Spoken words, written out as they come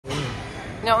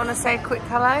You don't want to say a quick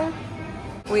hello?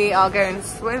 We are going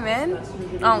swimming,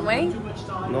 aren't we?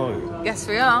 No. Yes,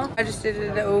 we are. I just did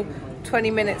a little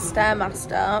 20-minute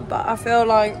Stairmaster, but I feel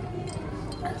like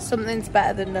something's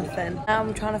better than nothing. Now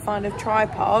I'm trying to find a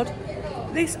tripod.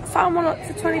 I found one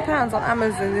for £20 on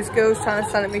Amazon. This girl's trying to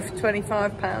sell it me for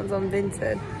 £25 on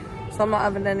Vinted. So I'm not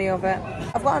having any of it.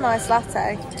 I've got an iced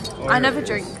latte. Oh, I never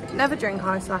drink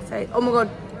iced latte. Oh my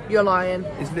god, you're lying.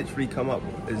 It's literally come up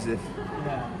as if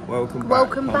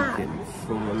welcome back. Pumpkin,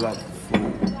 full of love,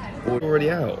 already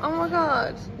out. Oh my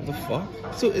god. What the fuck?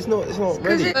 So it's not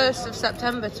ready. It's 1st of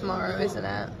September tomorrow, isn't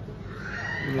it?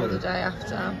 Yeah. Or the day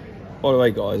after. By the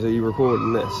way, guys, are you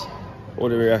recording this? What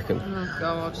do we reckon? Oh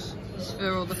god. It's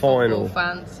for all the football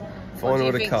fans. Final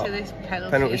of the cup. To this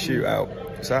penalty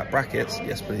shootout. Is that brackets?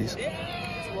 Yes, please.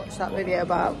 I've watched that video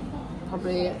about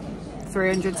probably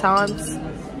 300 times.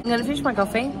 I'm going to finish my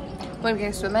coffee. We're going to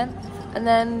go swimming. And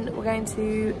then we're going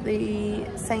to the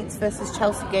Saints versus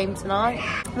Chelsea game tonight.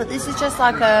 But this is just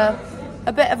like a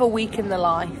bit of a week in the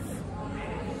life.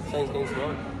 Saints game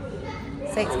tonight.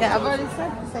 Saints game. I've already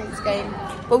said the Saints game.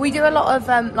 But we do a lot of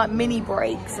like mini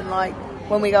breaks and like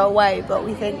when we go away. But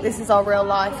we think this is our real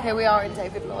life. Here we are in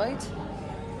David Lloyd.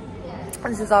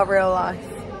 This is our real life,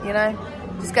 you know?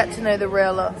 Just get to know the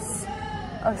real us.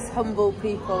 Us humble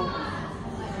people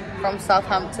from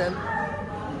Southampton.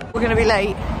 We're gonna be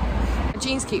late. My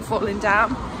jeans keep falling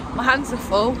down. My hands are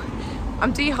full.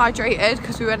 I'm dehydrated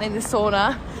because we went in the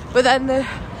sauna. But then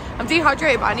I'm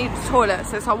dehydrated, but I need the toilet.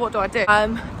 So it's like, what do I do?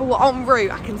 But we're en route.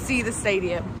 I can see the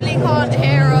stadium. Really can't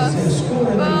hear us.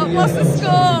 But what's the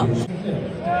score?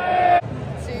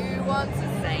 2-1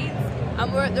 to Saints.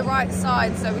 And we're at the right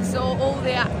side, so we saw all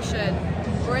the action.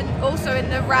 We're also in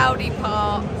the rowdy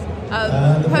part.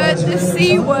 Heard the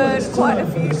C word quite a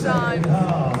few times,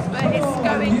 but it's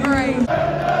going great.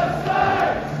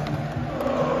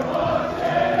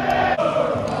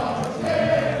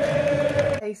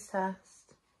 Taste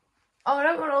test. Oh, I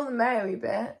don't want all the mayo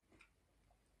bit.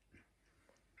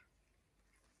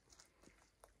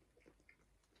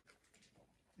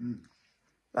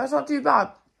 That's not too bad.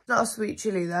 Not a sweet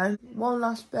chilli though. One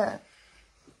last bit.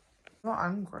 I'm not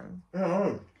angry.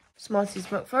 Smarties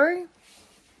McFlurry.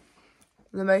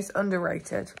 The most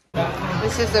underrated.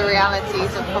 This is the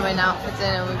realities of coming out for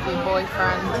dinner with your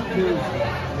boyfriend.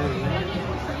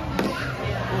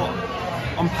 What?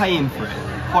 I'm paying for it.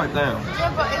 Pipe down.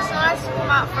 Yeah, but it's nice to come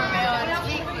out for a meal and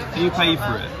cheap. Do you pay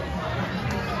for it?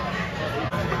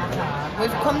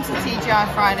 We've come to TGI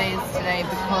Fridays today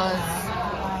because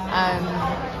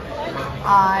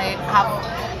I have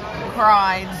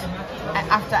cried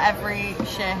after every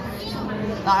shift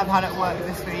that I've had at work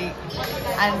this week,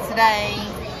 and today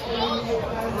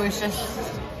was just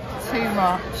too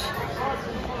much,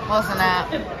 wasn't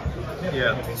it?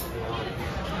 Yeah.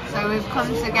 So we've come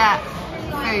to get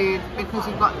food because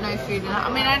we've got no food. I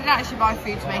mean, I didn't actually buy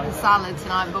food to make a salad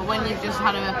tonight, but when you've just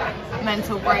had a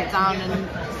mental breakdown and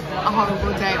a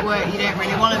horrible day at work, you don't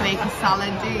really want to make a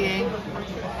salad, do you?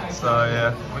 So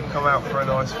yeah, we can come out for a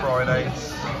nice Friday.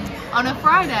 On a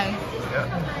Friday? Yeah.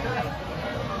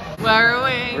 Where are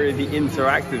we? We're in the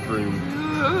interactive room.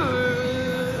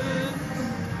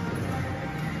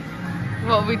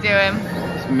 What are we doing?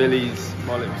 It's Millie's,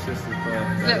 my little sister's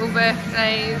birthday. Little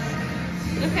birthdays.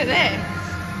 Look at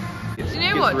this. Do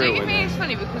you know what? Don't you think it's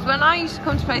funny? Because when I used to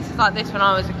come to places like this when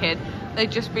I was a kid,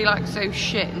 they'd just be like so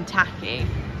shit and tacky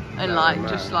and like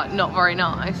just like not very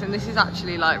nice. And this is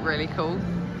actually like really cool.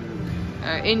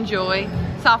 Enjoy.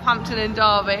 Southampton and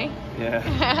Derby.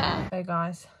 Yeah. Hey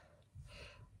guys.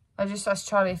 I just asked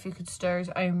Charlie if he could stir his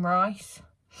own rice.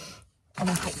 And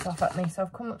he picked off at me. So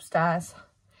I've come upstairs.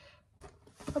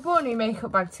 I bought a new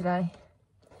makeup bag today.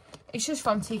 It's just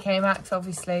from TK Maxx,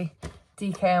 obviously.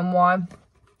 DKNY.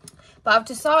 But I've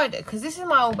decided, because this is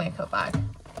my old makeup bag.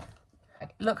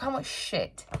 Look how much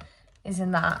shit is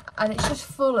in that. And it's just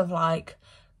full of like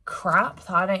crap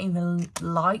that I don't even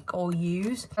like or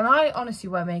use. And I honestly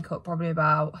wear makeup probably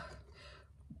about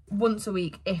once a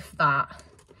week, if that.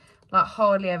 Like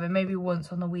hardly ever, maybe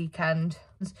once on the weekend.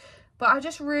 But I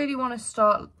just really want to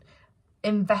start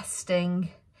investing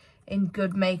in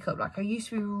good makeup. Like I used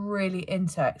to be really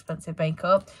into expensive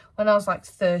makeup when I was like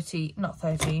 13,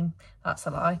 that's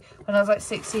a lie. When I was like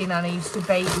 16 and I used to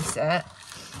babysit.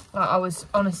 Like I was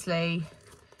honestly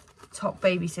top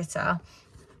babysitter.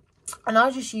 And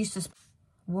I just used to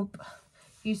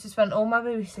spend all my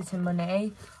babysitting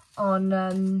money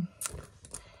on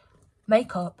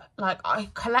makeup. Like I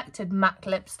collected MAC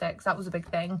lipsticks, that was a big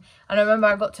thing. And I remember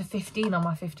I got to 15 on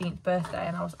my 15th birthday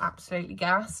and I was absolutely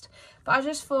gassed. But I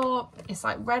just thought it's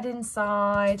like red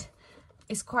inside,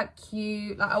 it's quite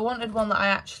cute. Like I wanted one that I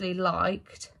actually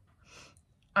liked,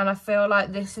 and I feel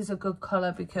like this is a good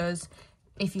colour because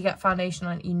if you get foundation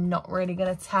on it, you're not really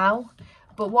going to tell.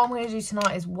 But what I'm going to do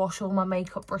tonight is wash all my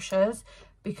makeup brushes,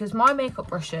 because my makeup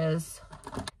brushes,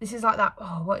 this is like that,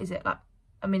 oh, what is it? Like,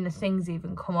 I mean, the things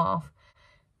even come off.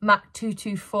 MAC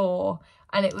 224,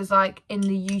 and it was like in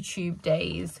the YouTube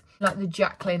days, like the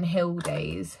Jaclyn Hill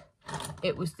days.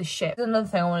 It was the shit. Another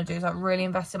thing I want to do is like really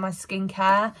invest in my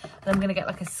skincare, and I'm going to get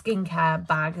like a skincare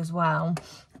bag as well.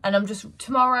 And I'm just,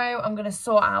 tomorrow I'm going to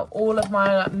sort out all of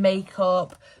my like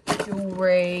makeup,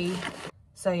 jewellery.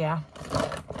 So yeah,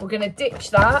 we're going to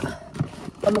ditch that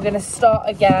and we're going to start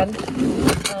again.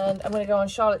 And I'm going to go on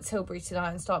Charlotte Tilbury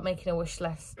tonight and start making a wish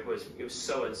list. It was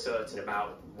so uncertain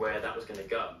about where that was going to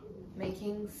go.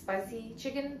 Making spicy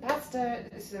chicken pasta.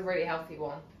 This is a really healthy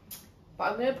one,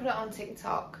 but I'm going to put it on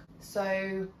TikTok.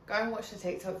 So go and watch the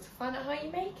TikTok to find out how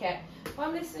you make it.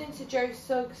 I'm listening to Joe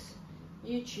Suggs'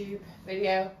 YouTube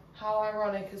video. How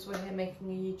ironic as we're here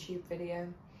making a YouTube video.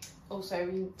 Also,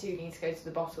 we do need to go to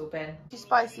the bottle bin.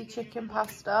 Spicy chicken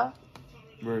pasta.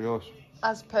 Very nice.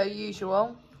 As per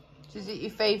usual. Is it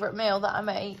your favourite meal that I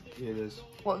make? Yeah, it is.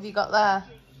 What have you got there?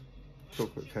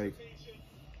 Chocolate cake.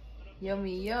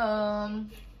 Yummy yum.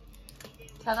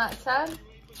 10 out of 10?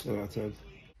 10 out of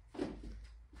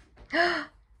 10.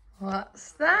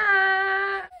 What's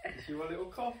that? It's your little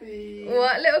coffee.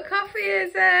 What little coffee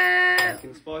is it?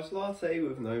 Pumpkin spice latte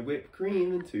with no whipped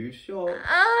cream and 2 shots.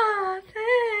 Oh,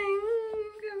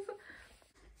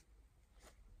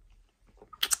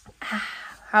 thanks.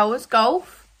 How was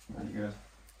golf? Very good.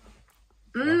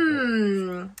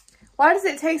 Mmm. Why does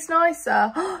it taste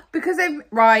nicer? Because they've...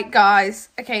 Right, guys.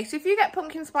 Okay, so if you get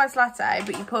pumpkin spice latte,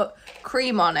 but you put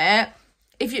cream on it,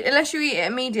 unless you eat it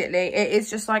immediately, it is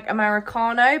just like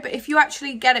Americano. But if you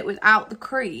actually get it without the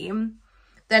cream,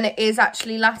 then it is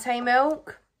actually latte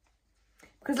milk.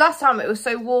 Because last time it was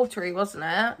so watery, wasn't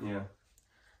it? Yeah.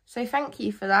 So thank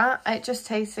you for that. It just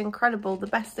tastes incredible. The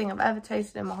best thing I've ever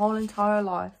tasted in my whole entire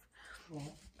life. Yeah.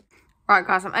 Right,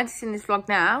 guys, I'm editing this vlog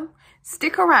now.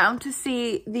 Stick around to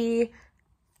see the...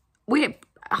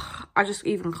 I just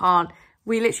even can't.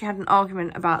 We literally had an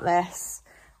argument about this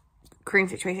cream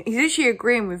situation. He's literally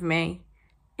agreeing with me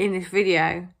in this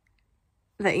video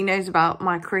that he knows about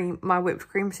my whipped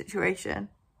cream situation.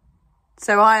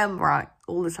 So I am right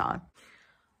all the time.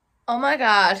 Oh my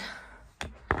God.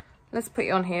 Let's put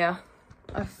you on here.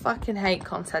 I fucking hate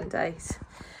content days.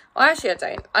 Well, actually I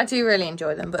don't. I do really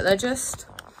enjoy them, but they're just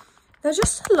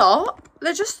a lot.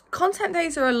 Content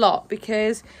days are a lot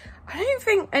because I don't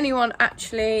think anyone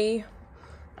actually,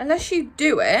 unless you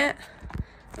do it,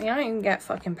 I don't even get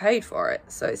fucking paid for it,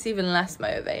 so it's even less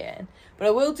motivating. But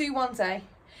I will do one day.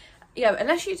 Yeah, but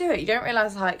unless you do it, you don't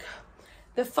realise, like,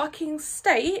 the fucking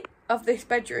state of this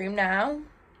bedroom now.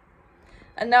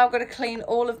 And now I've got to clean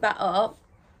all of that up.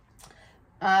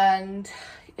 And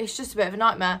it's just a bit of a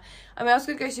nightmare. I mean, I was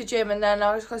going to go to the gym and then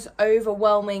I was got this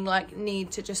overwhelming, like,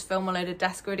 need to just film a load of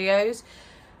desk videos.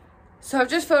 So I've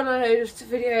just filmed a load of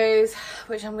videos,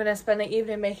 which I'm going to spend the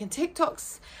evening making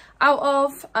TikToks out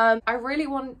of. I really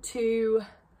want to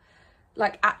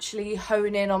like actually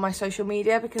hone in on my social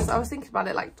media, because I was thinking about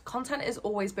it, like content has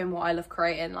always been what I love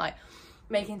creating, like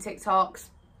making TikToks.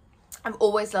 I've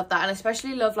always loved that, and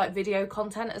especially love like video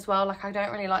content as well. Like I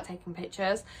don't really like taking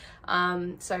pictures,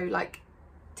 so like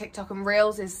TikTok and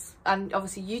Reels is, and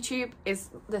obviously YouTube is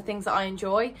the things that I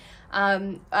enjoy.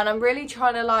 And I'm really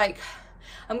trying to like,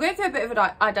 I'm going through a bit of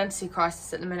an identity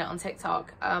crisis at the minute on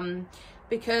TikTok,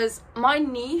 because my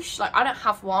niche, like I don't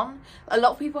have one. A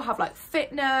lot of people have like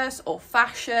fitness or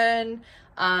fashion,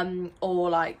 or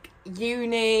like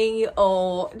uni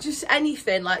or just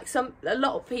anything. Like a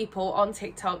lot of people on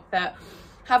TikTok that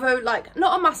have a like,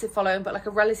 not a massive following, but like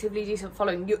a relatively decent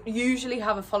following, you usually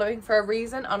have a following for a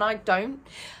reason, and I don't.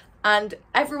 And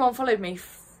everyone followed me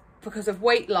because of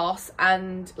weight loss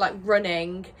and like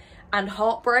running and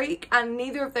heartbreak, and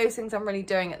neither of those things I'm really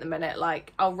doing at the minute.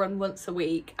 Like I'll run once a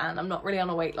week and I'm not really on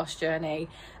a weight loss journey,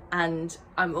 and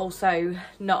I'm also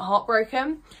not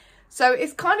heartbroken. So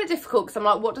it's kind of difficult because I'm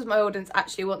like, what does my audience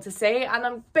actually want to see? And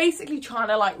I'm basically trying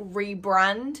to like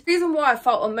rebrand. The reason why I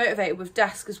felt unmotivated with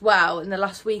Desk as well in the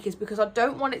last week is because I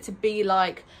don't want it to be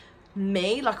like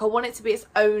me. Like I want it to be its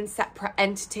own separate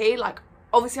entity. Like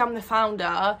obviously I'm the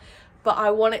founder, but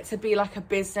I want it to be like a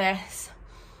business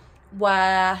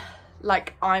where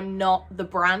like I'm not the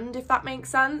brand, if that makes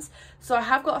sense. So I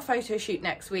have got a photo shoot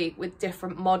next week with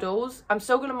different models. I'm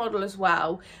still going to model as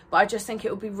well, but I just think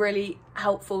it would be really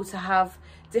helpful to have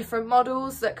different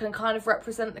models that can kind of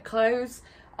represent the clothes.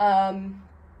 But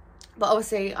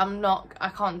obviously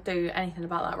I can't do anything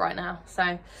about that right now.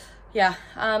 So yeah,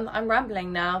 I'm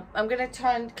rambling now. I'm gonna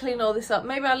try and clean all this up.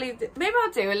 Maybe I'll maybe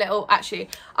I'll do a little, actually,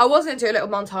 I was gonna do a little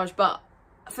montage, but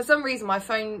for some reason my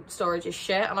phone storage is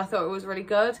shit and I thought it was really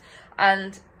good.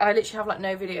 And I literally have like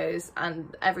no videos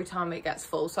and every time it gets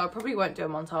full, so I probably won't do a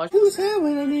montage. Who's here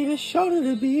when I need a shoulder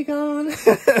to be gone?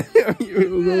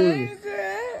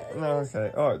 No,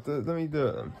 okay. Alright, let me do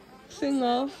it then. Sing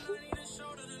off.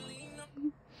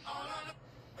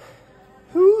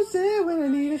 Who's there when I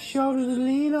need a shoulder to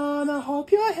lean on? I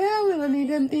hope you're here when I need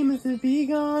them demons to be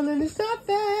gone. And it's not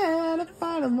there to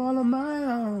fight them all on my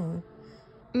own.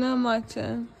 Now my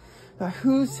turn. Like,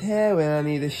 who's here when I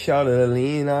need a shoulder to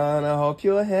lean on? I hope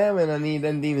you're here when I need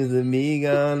them demons to be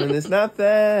gone. And it's not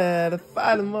there to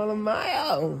fight them all on my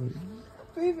own.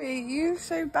 Baby, you're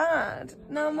so bad.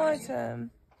 Now my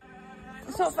turn.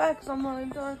 It's not fair because I'm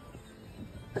not done.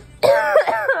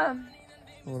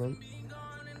 Hold on.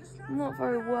 Not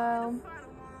very well.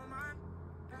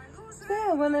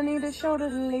 There when I need a shoulder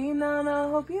to lean on. I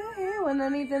hope you're here when I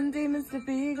need them demons to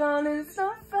be gone. And it's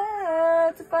not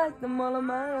fair to fight them all on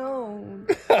my own.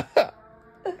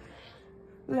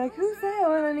 Like, who's there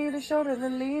when I need a shoulder to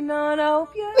lean on? I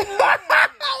hope you're here.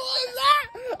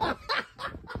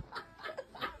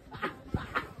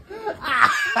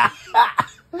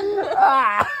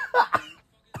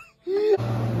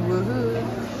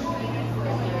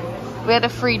 We had a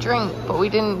free drink, but we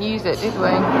didn't use it, did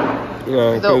we?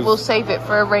 No, We thought we'll save it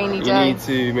for a rainy day. You need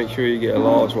to make sure you get a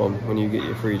large one when you get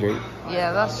your free drink.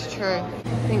 Yeah, that's true.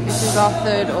 I think this is our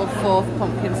 3rd or 4th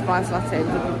pumpkin spice latte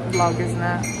vlog, isn't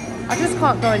it? I just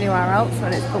can't go anywhere else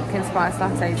when it's pumpkin spice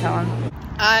latte time.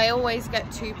 I always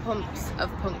get 2 pumps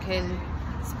of pumpkin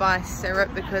spice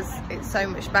syrup because it's so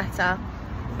much better.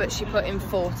 But she put in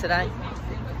 4 today.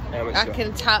 I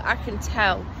can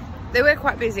tell. They were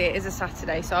quite busy. It is a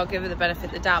Saturday, so I'll give her the benefit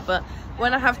of the doubt. But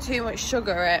when I have too much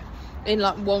sugar in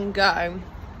like one go,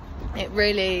 it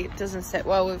really doesn't sit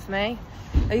well with me.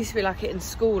 I used to be like it in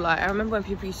school. Like, I remember when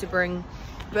people used to bring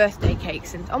birthday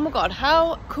cakes and oh my god,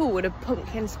 how cool would a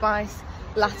pumpkin spice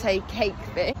latte cake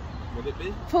be? Would it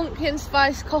be? Pumpkin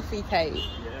spice coffee cake.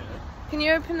 Yeah. Can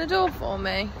you open the door for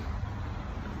me?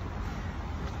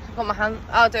 I've got my hand.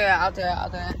 I'll do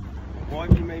it. Why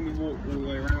have you made me walk all the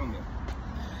way around it?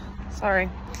 Sorry.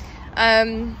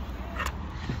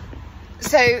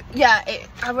 So yeah,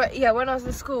 when I was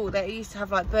in school, they used to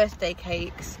have like birthday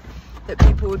cakes that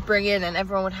people would bring in, and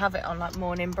everyone would have it on like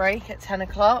morning break at 10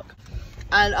 o'clock.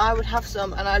 And I would have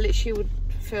some, and I literally would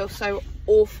feel so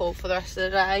awful for the rest of the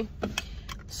day.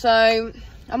 So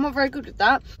I'm not very good with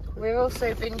that. We've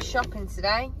also been shopping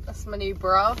today. That's my new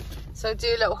bra. So I'll do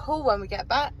a little haul when we get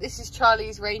back. This is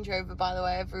Charlie's Range Rover, by the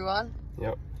way, everyone.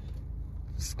 Yep.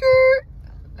 Skirt.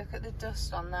 Look at the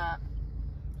dust on that.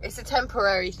 It's a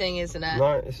temporary thing, isn't it?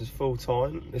 No, this is full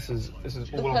time. This is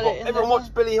all I've got. Everyone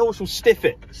watch Billy Horse will stiff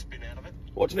it.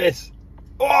 Watch this.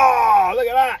 Oh, look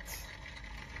at that.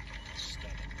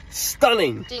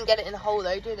 Stunning. Didn't get it in the hole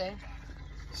though, did he?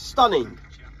 Stunning.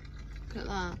 Look at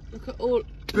that. Look at all.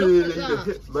 Billy Look at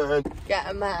the that. Hitman.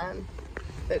 Get a man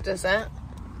that does it.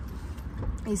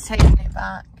 He's taking it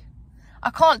back. I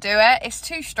can't do it. It's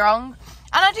too strong.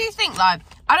 And I do think, like,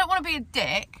 I don't want to be a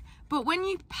dick, but when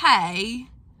you pay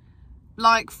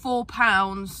like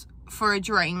 £4 for a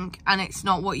drink and it's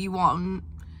not what you want,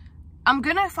 I'm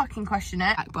gonna fucking question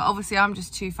it. But obviously I'm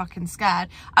just too fucking scared.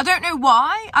 I don't know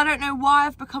why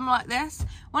I've become like this.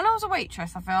 When I was a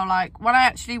waitress, I feel like when I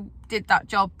actually did that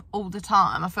job all the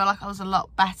time, I feel like I was a lot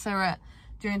better at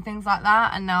doing things like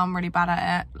that, and now I'm really bad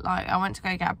at it. Like, I went to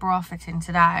go get a bra fitting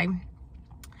today,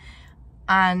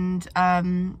 and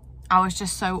I was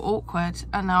just so awkward,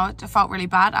 and I felt really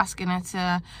bad asking her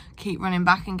to keep running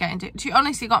back and getting it. She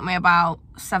honestly got me about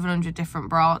 700 different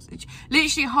bras.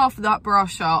 Literally half of that bra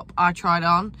shop I tried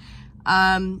on,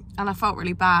 and I felt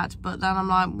really bad. But then I'm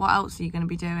like, what else are you going to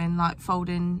be doing? Like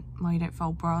folding, well, you don't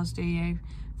fold bras, do you?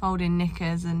 Folding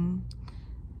knickers and,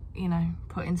 you know,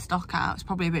 putting stock out. It's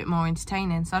probably a bit more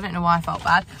entertaining, so I don't know why I felt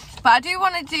bad. But I do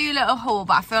want to do a little haul,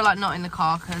 but I feel like not in the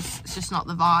car because it's just not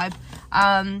the vibe.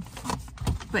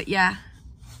 But yeah,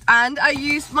 and I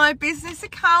used my business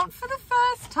account for the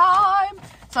first time.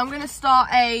 So I'm going to start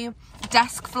a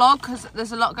desk vlog because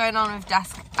there's a lot going on with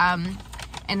desk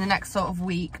in the next sort of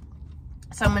week.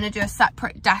 So I'm going to do a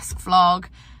separate desk vlog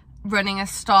running a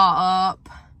startup.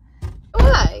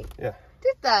 Oh, hey. Yeah.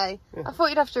 Did they? Yeah. I thought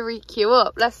you'd have to re-queue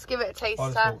up. Let's give it a taste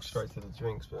I test. just walked straight to the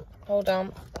drinks, but... Hold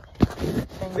on.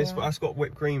 That's got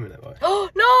whipped cream in it, though. Oh,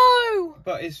 no!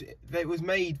 But it was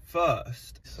made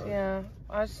first, so... Yeah,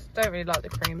 I just don't really like the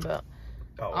cream, but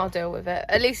Oh, I'll deal with it.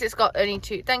 At least it's got only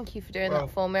 2. Thank you for doing that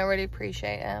for me. I really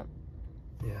appreciate it.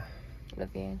 Yeah.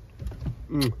 Love you.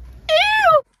 Mm.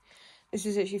 This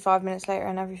is literally 5 minutes later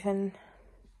and everything.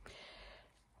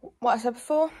 What I said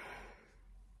before?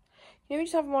 You know, we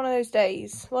just having one of those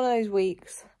days, one of those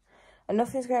weeks, and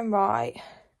nothing's going right.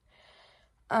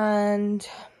 And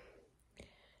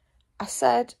I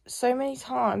said so many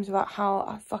times about how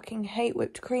I fucking hate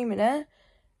whipped cream in it.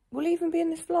 Will even be in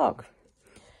this vlog.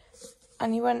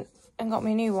 And he went and got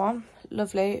me a new one.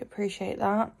 Lovely, appreciate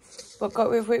that. But got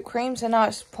rid of whipped cream, so now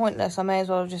it's pointless. I may as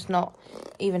well have just not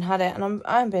even had it. And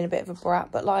I'm being a bit of a brat,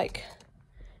 but like,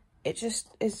 it just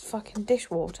is fucking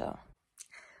dishwater.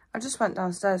 I just went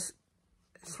downstairs,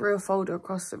 threw a folder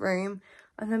across the room,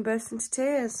 and then burst into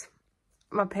tears.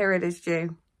 My period is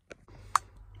due.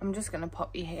 I'm just going to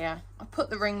pop you here. I put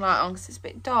the ring light on because it's a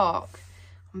bit dark.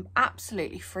 I'm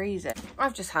absolutely freezing.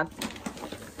 I've just had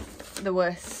the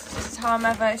worst time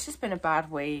ever. It's just been a bad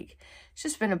week. It's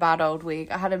just been a bad old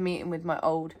week. I had a meeting with my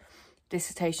old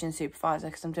dissertation supervisor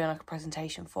because I'm doing like a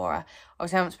presentation for her.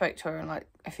 Obviously, I haven't spoke to her in like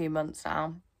a few months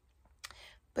now.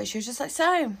 But she was just like,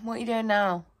 so, what are you doing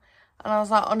now? And I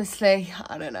was like, honestly,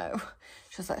 I don't know.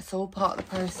 She was like, it's all part of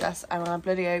the process. And I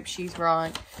bloody hope she's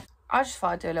right. I just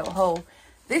thought I'd do a little haul.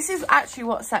 This is actually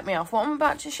what set me off. What I'm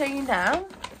about to show you now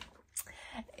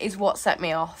is what set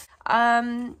me off.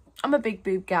 I'm a big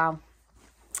boob gal.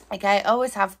 Okay, I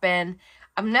always have been.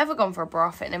 I've never gone for a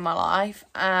bra fitting in my life.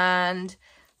 And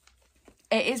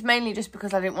it is mainly just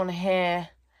because I didn't want to hear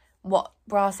what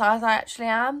bra size I actually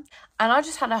am. And I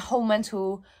just had a whole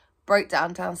mental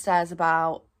breakdown downstairs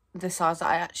about the size that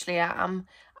I actually am.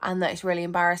 And that it's really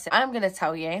embarrassing. I'm going to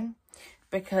tell you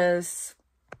because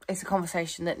it's a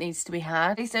conversation that needs to be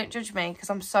had. Please don't judge me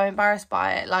because I'm so embarrassed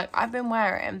by it. Like, I've been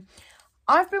wearing,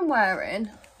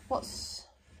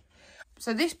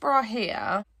 so this bra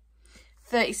here,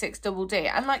 36 double D,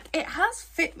 and like, it has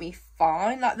fit me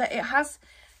fine. Like, that it has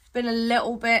been a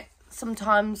little bit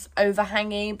sometimes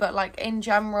overhangy, but like in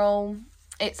general,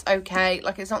 it's okay.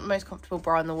 Like, it's not the most comfortable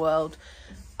bra in the world.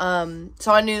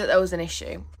 So I knew that there was an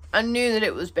issue. I knew that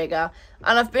it was bigger,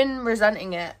 and I've been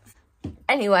resenting it.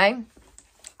 Anyway,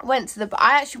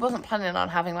 I actually wasn't planning on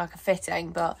having like a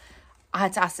fitting, but I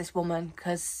had to ask this woman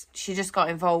because she just got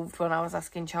involved when I was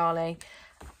asking Charlie.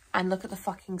 And look at the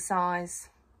fucking size.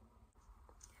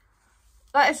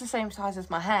 That is the same size as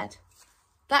my head.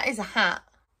 That is a hat.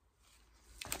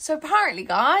 So apparently,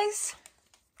 guys,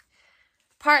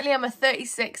 I'm a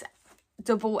 36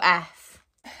 double F.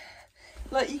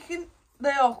 Like, they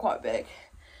are quite big.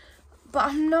 But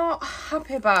I'm not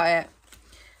happy about it.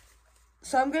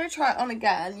 So I'm going to try it on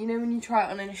again. You know when you try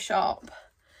it on in a shop.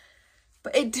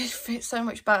 But it did fit so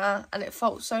much better. And it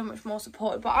felt so much more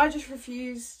supported. But I just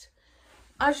refused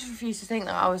to think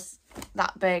that I was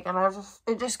that big. And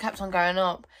it just kept on going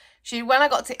up. When I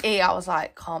got to E, I was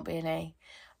like, can't be an E.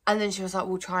 And then she was like,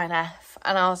 we'll try an F.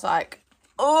 And I was like,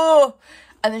 oh.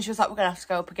 And then she was like, we're going to have to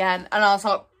go up again. And I was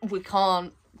like, we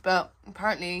can't. But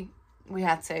apparently we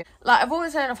had to. Like, I've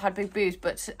always known I've had big boobs,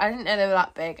 but I didn't know they were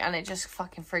that big, and it just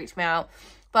fucking freaked me out.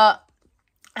 But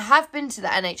I have been to the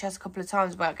NHS a couple of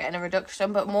times about getting a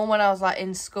reduction, but more when I was like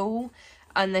in school,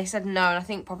 and they said no, and I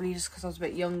think probably just because I was a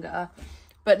bit younger.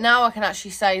 But now I can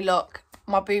actually say, look,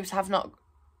 my boobs have not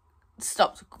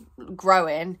stopped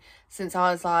growing since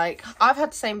I was like, I've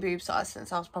had the same boob size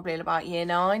since I was probably in about year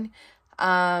 9.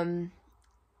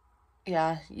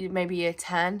 Yeah, maybe year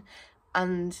 10.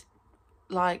 And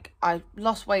like, I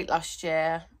lost weight last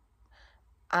year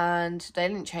and they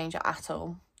didn't change it at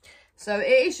all. So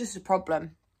it is just a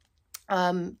problem.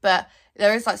 But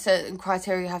there is like certain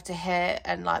criteria you have to hit,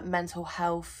 and like mental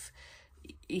health,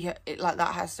 like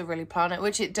that has to really plan it,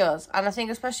 which it does. And I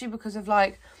think especially because of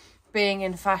like being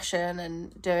in fashion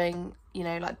and doing, you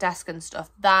know, like desk and stuff,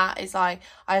 that is like,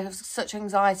 I have such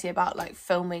anxiety about like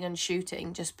filming and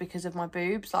shooting just because of my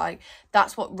boobs. Like,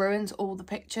 that's what ruins all the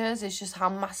pictures, is just how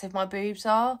massive my boobs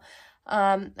are.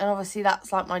 And obviously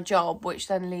that's like my job, which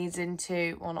then leads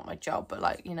into, well, not my job, but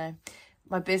like, you know,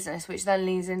 my business, which then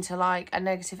leads into like a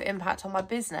negative impact on my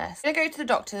business. I'm gonna go to the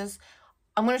doctors.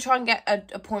 I'm gonna try and get an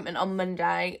appointment on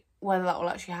Monday, whether that will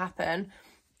actually happen,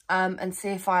 and see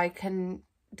if I can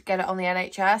get it on the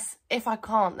NHS. If I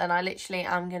can't, then I literally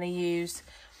am going to use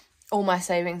all my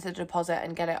savings as a deposit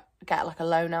and get like a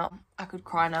loan out. I could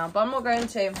cry now, but I'm not going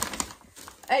to.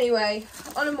 Anyway,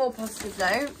 on a more positive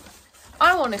note,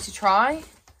 I wanted to try.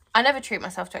 I never treat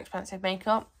myself to expensive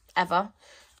makeup, ever.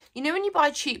 You know when you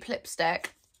buy cheap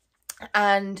lipstick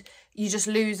and you just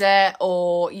lose it,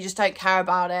 or you just don't care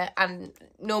about it, and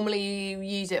normally you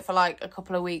use it for like a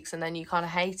couple of weeks and then you kind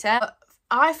of hate it? But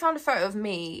I found a photo of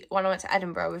me when I went to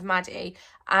Edinburgh with Maddie,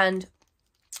 and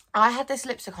I had this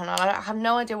lipstick on, and I have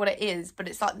no idea what it is, but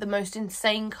it's like the most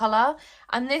insane colour.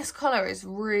 And this colour is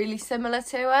really similar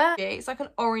to it. It's like an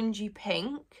orangey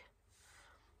pink.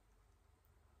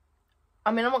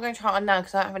 I mean, I'm not going to try it on now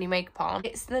because I don't have any makeup on.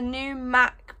 It's the new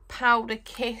MAC Powder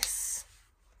Kiss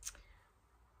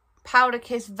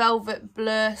Velvet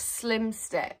Blur Slim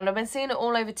Stick. And I've been seeing it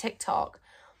all over TikTok.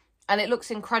 And it looks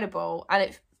incredible. And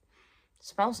it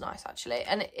smells nice, actually.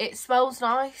 And it smells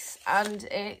nice. And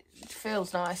it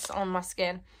feels nice on my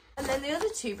skin. And then the other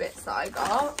two bits that I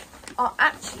got are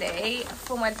actually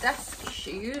for my desk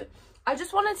shoot. I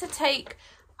just wanted to take...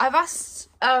 I've asked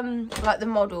like the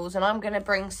models, and I'm going to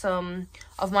bring some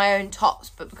of my own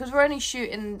tops, but because we're only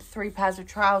shooting 3 pairs of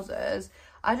trousers,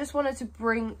 I just wanted to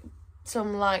bring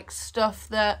some like stuff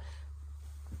that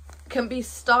can be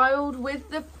styled with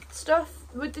the stuff,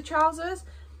 with the trousers.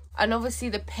 And obviously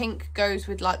the pink goes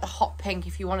with like the hot pink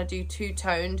if you want to do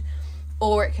two-toned,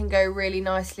 or it can go really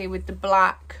nicely with the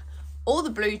black or the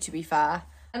blue, to be fair.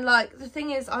 And like the thing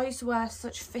is, I used to wear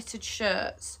such fitted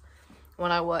shirts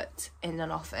when I worked in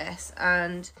an office,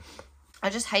 and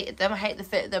I just hated them. I hate the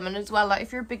fit of them. And as well, like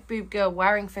if you're a big boob girl,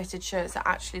 wearing fitted shirts are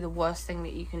actually the worst thing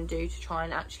that you can do to try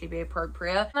and actually be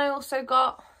appropriate. And I also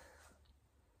got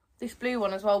this blue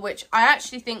one as well, which I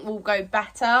actually think will go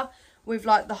better with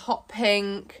like the hot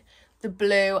pink, the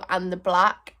blue and the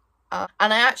black. And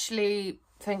I actually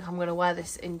think I'm gonna wear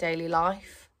this in daily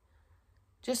life.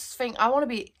 Just think I want to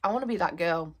be that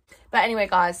girl. But anyway,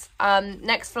 guys,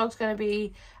 next vlog's gonna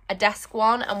be a desk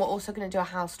one, and we're also going to do a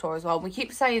house tour as well. We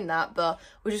keep saying that, but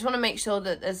we just want to make sure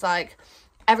that there's like,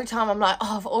 every time I'm like,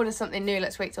 oh, I've ordered something new,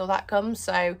 let's wait till that comes.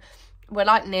 So we're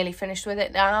like nearly finished with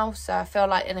it now, so I feel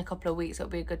like in a couple of weeks it'll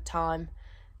be a good time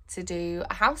to do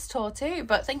a house tour too.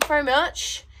 But thank you very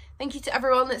much. Thank you to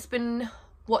everyone that's been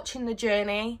watching the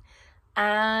journey,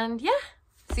 and yeah,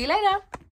 see you later.